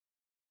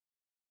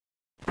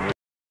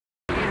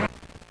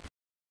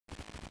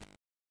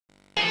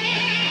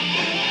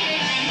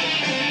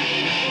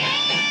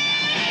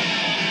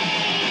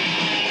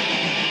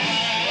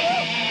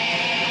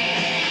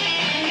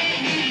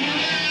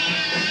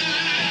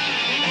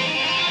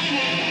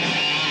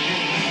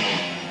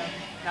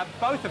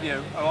both of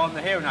you are on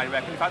the Hearing Aid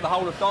record. In fact, the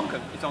whole of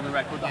Dokken is on the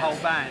record, the whole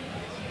band.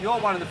 You're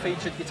one of the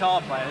featured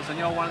guitar players and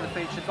you're one of the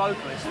featured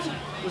vocalists.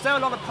 Was there a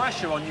lot of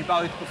pressure on you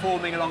both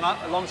performing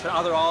alongside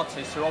other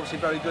artists who are obviously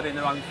very good in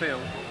their own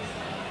field?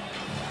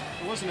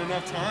 There wasn't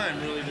enough time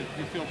really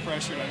to feel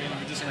pressured. I mean,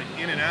 we're just like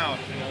in and out,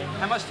 you know.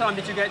 How much time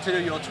did you get to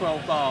do your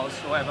 12 bars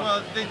or whatever?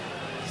 Well,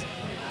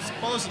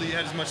 supposedly you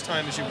had as much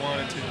time as you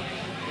wanted to,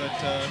 but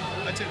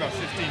I'd say about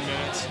 15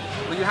 minutes.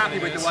 Were you happy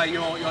with the way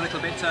your little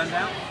bit turned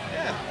out?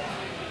 Yeah.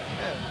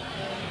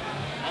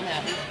 I'm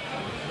happy.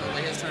 The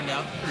way it's turned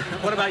out.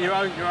 What about your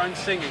own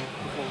singing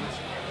performance?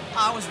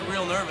 I was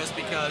real nervous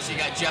because you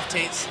got Jeff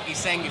Tate, he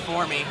sang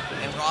before me,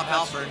 and Rob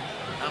Halford.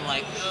 I'm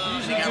like, you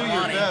usually do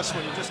your best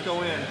when you just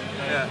go in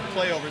and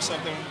play over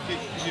something.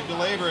 If you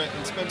belabor it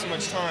and spend too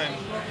much time,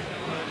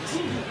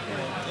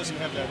 it doesn't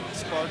have that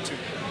spark to it.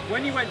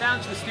 When you went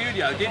down to the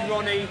studio, did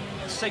Ronnie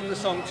sing the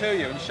song to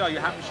you and show you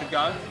how it should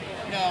go?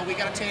 No, we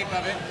got a tape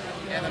of it,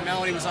 and the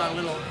melody was on a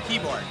little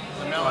keyboard.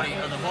 The melody,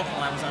 or the vocal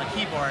line was on a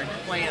keyboard,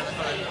 playing a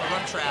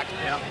rough track.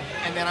 Yeah.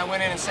 And then I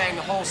went in and sang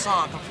the whole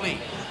song, complete.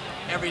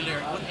 Every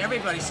lyric.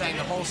 Everybody sang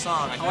the whole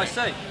song, I think. Oh, I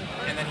see.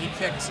 And then he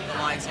picked the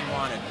lines he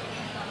wanted.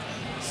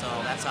 So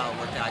that's how it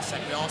worked out.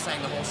 We all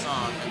sang the whole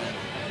song. And then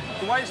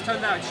the way it's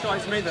turned out, it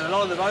strikes me that a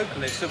lot of the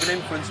vocalists have been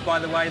influenced by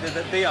the way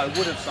that Dio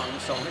would have sung the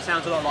song. It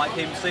sounds a lot like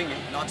him singing.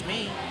 Not to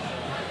me.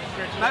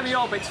 Maybe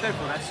your bit's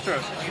different, that's true.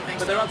 Oh, you think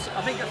but so?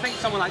 I think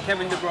someone like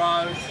Kevin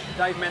DeBro,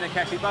 Dave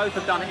Meniketti, both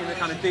have done it in the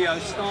kind of Dio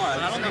style.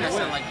 I don't think I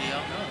sound like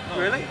Dio. No.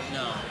 Really?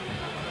 No.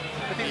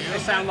 I think they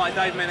sound like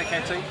Dave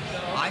Meniketti.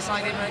 I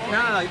sound like Dave Meniketti?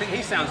 No, I think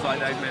he sounds like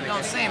Dave Meniketti. No,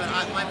 I'm saying,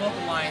 my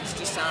vocal lines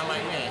just sound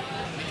like me.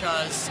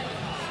 Because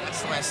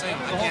that's the way I sing.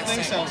 The whole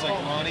thing sounds like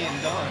Ronnie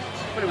and Don.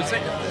 But it would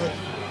sing.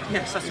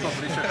 Yes, that's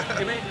probably true.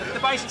 I mean, the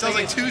basic sounds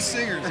like two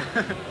singers.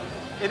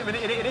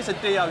 It is a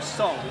Dio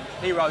song.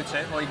 He wrote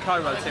it, or he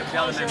co-wrote it with the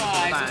other members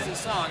of the band. It's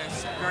a song.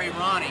 It's very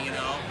Ronnie, you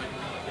know.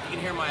 You can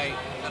hear my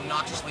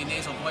obnoxiously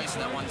nasal voice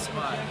in that one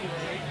spot.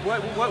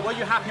 Were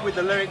you happy with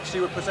the lyrics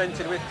you were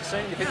presented with to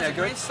sing? You think they're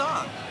good? It's a great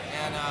song.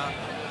 And,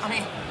 I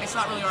mean, it's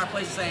not really our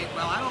place to say,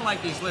 well, I don't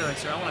like these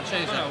lyrics, or I want to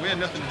change them. No, we had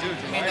nothing to do with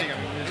the writing.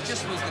 It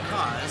just was the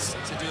cause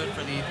to do it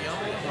for the EP.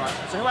 Right.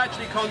 So who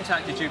actually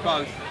contacted you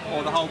both,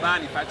 or the whole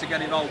band, in fact, to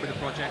get involved with the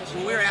project?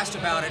 Well, we were asked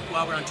about it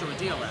while we were on tour with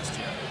Dio last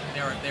year.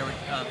 They were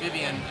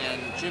Vivian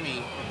and Jimmy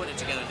were putting it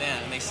together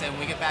then, and they said,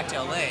 when we get back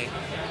to LA,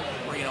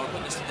 we're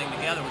putting this thing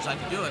together, would you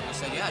like to do it? We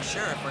said, yeah,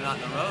 sure, if we're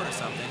not on the road or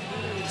something.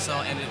 So,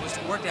 and it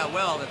worked out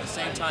well. At the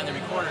same time they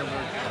recorded,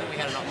 I think we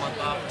had a month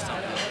off or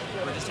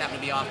something. We just happened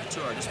to be off the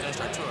tour, just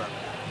finished our tour.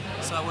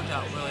 So it worked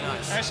out really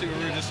nice. Actually,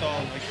 we were just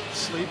all like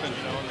sleeping,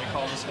 and they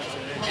called us up.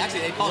 Actually,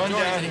 they called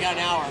George and he got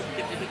an hour.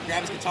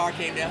 Grabbed his guitar,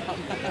 came down.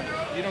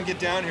 You don't get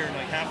down here in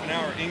like half an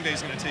hour,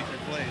 Ingve's going to take your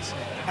place.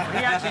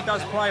 He actually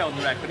does play on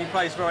the record. He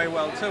plays very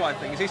well too, I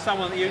think. Is he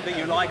someone that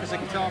you like as a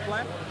guitar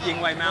player?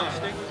 Yngwie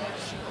Malmsteen?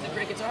 He's a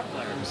great guitar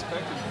player.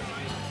 Respected.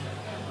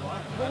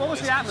 Well, what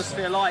was the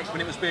atmosphere like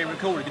when it was being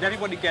recorded? Did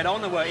everybody get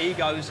on? There were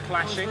egos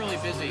clashing? It was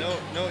really busy.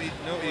 No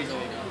ego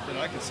that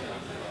I could see.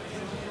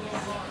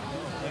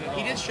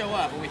 He did show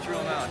up, but we threw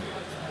him out.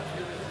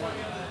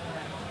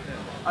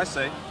 I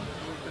see.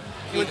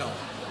 Ego.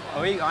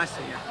 Oh, ego, I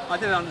see, yeah. I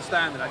didn't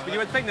understand that, but you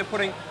would think they're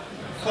putting...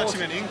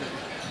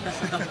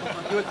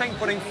 You would think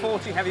putting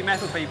 40 heavy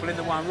metal people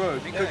into one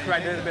room, it could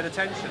create a little bit of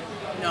tension.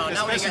 No,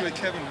 especially with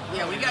Kevin.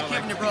 Yeah, we got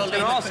Kevin DeBro leading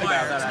the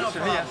choir. It's no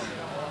problem.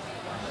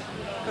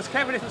 Because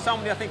Kevin isn't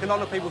somebody I think a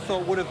lot of people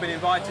thought would have been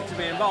invited to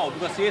be involved,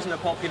 because he isn't a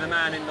popular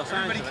man in Los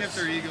Angeles. Everybody kept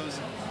their egos.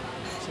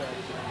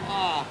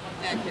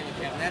 That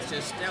Kevin, that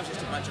was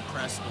just a bunch of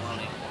press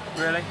baloney.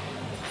 Really?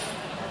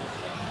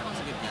 Kevin's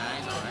a good guy,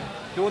 he's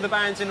alright. Do all the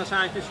bands in Los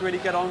Angeles really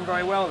get on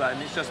very well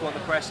then? It's just what the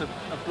press have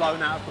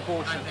blown out of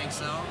proportion? I think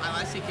so.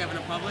 I see Kevin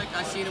in public.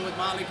 I've seen him with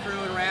Motley Crue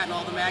and Rat and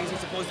all the magazines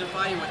supposed to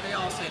fight him with. They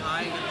all say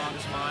hi and get along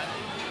just fine.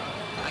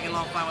 I get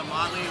along fine with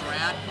Motley and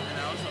Rat,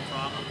 it's no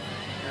problem.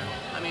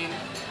 Yeah. I mean,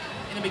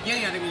 in the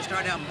beginning, I think when you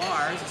start out in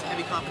bars, it's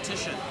heavy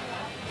competition.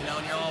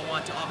 And you all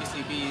want to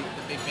obviously be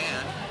the big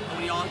band. But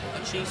when you all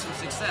achieve some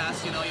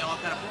success, you're all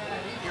kind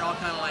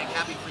of like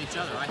happy for each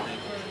other, I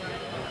think.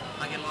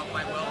 I get along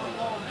quite well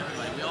with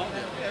everybody. We all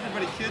do.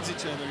 Everybody kids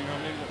each other,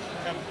 maybe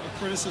have a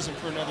criticism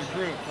for another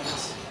group, but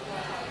it's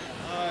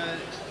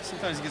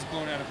sometimes it gets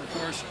blown out of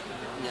proportion.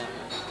 Yeah.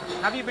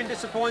 Have you been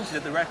disappointed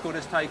that the record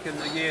has taken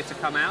a year to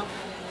come out?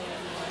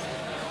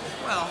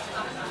 Well,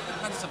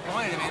 I'm not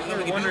disappointed. I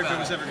never wondered if it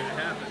was ever going to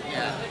happen.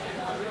 Yeah.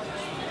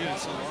 We did it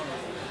so long.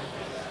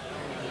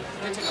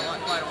 It took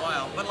quite a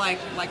while, but like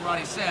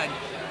Ronnie said,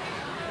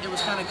 it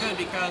was kind of good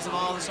because of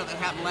all the stuff that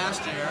happened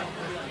last year.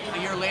 A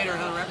year later,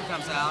 another record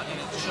comes out, and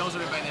it shows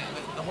everybody that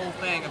the whole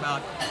thing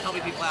about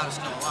helping people out is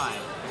still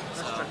alive.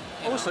 So,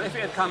 also, if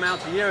it had come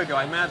out a year ago,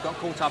 I may have got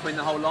caught up in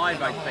the whole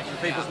Live Aid thing, and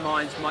people's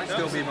minds might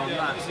still be on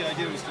that. The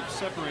idea was to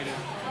separate it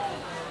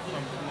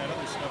from that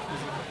other stuff.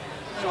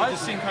 It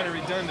just seemed kind of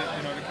redundant,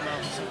 to come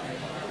out with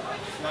something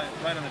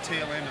right on the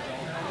tail end of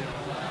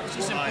all. It's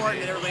just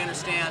important that everybody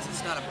understands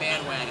it's not a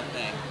bandwagon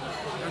thing.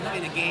 There's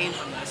nothing to gain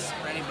from this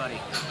for anybody,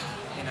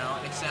 you know,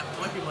 except the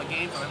only people that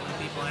gain from it were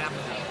the people in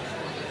Africa.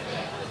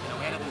 You know,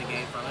 we had nothing to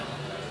gain from it.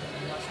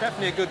 It's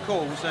definitely a good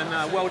cause, and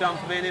well done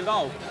for being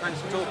involved. Thanks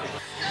for talking.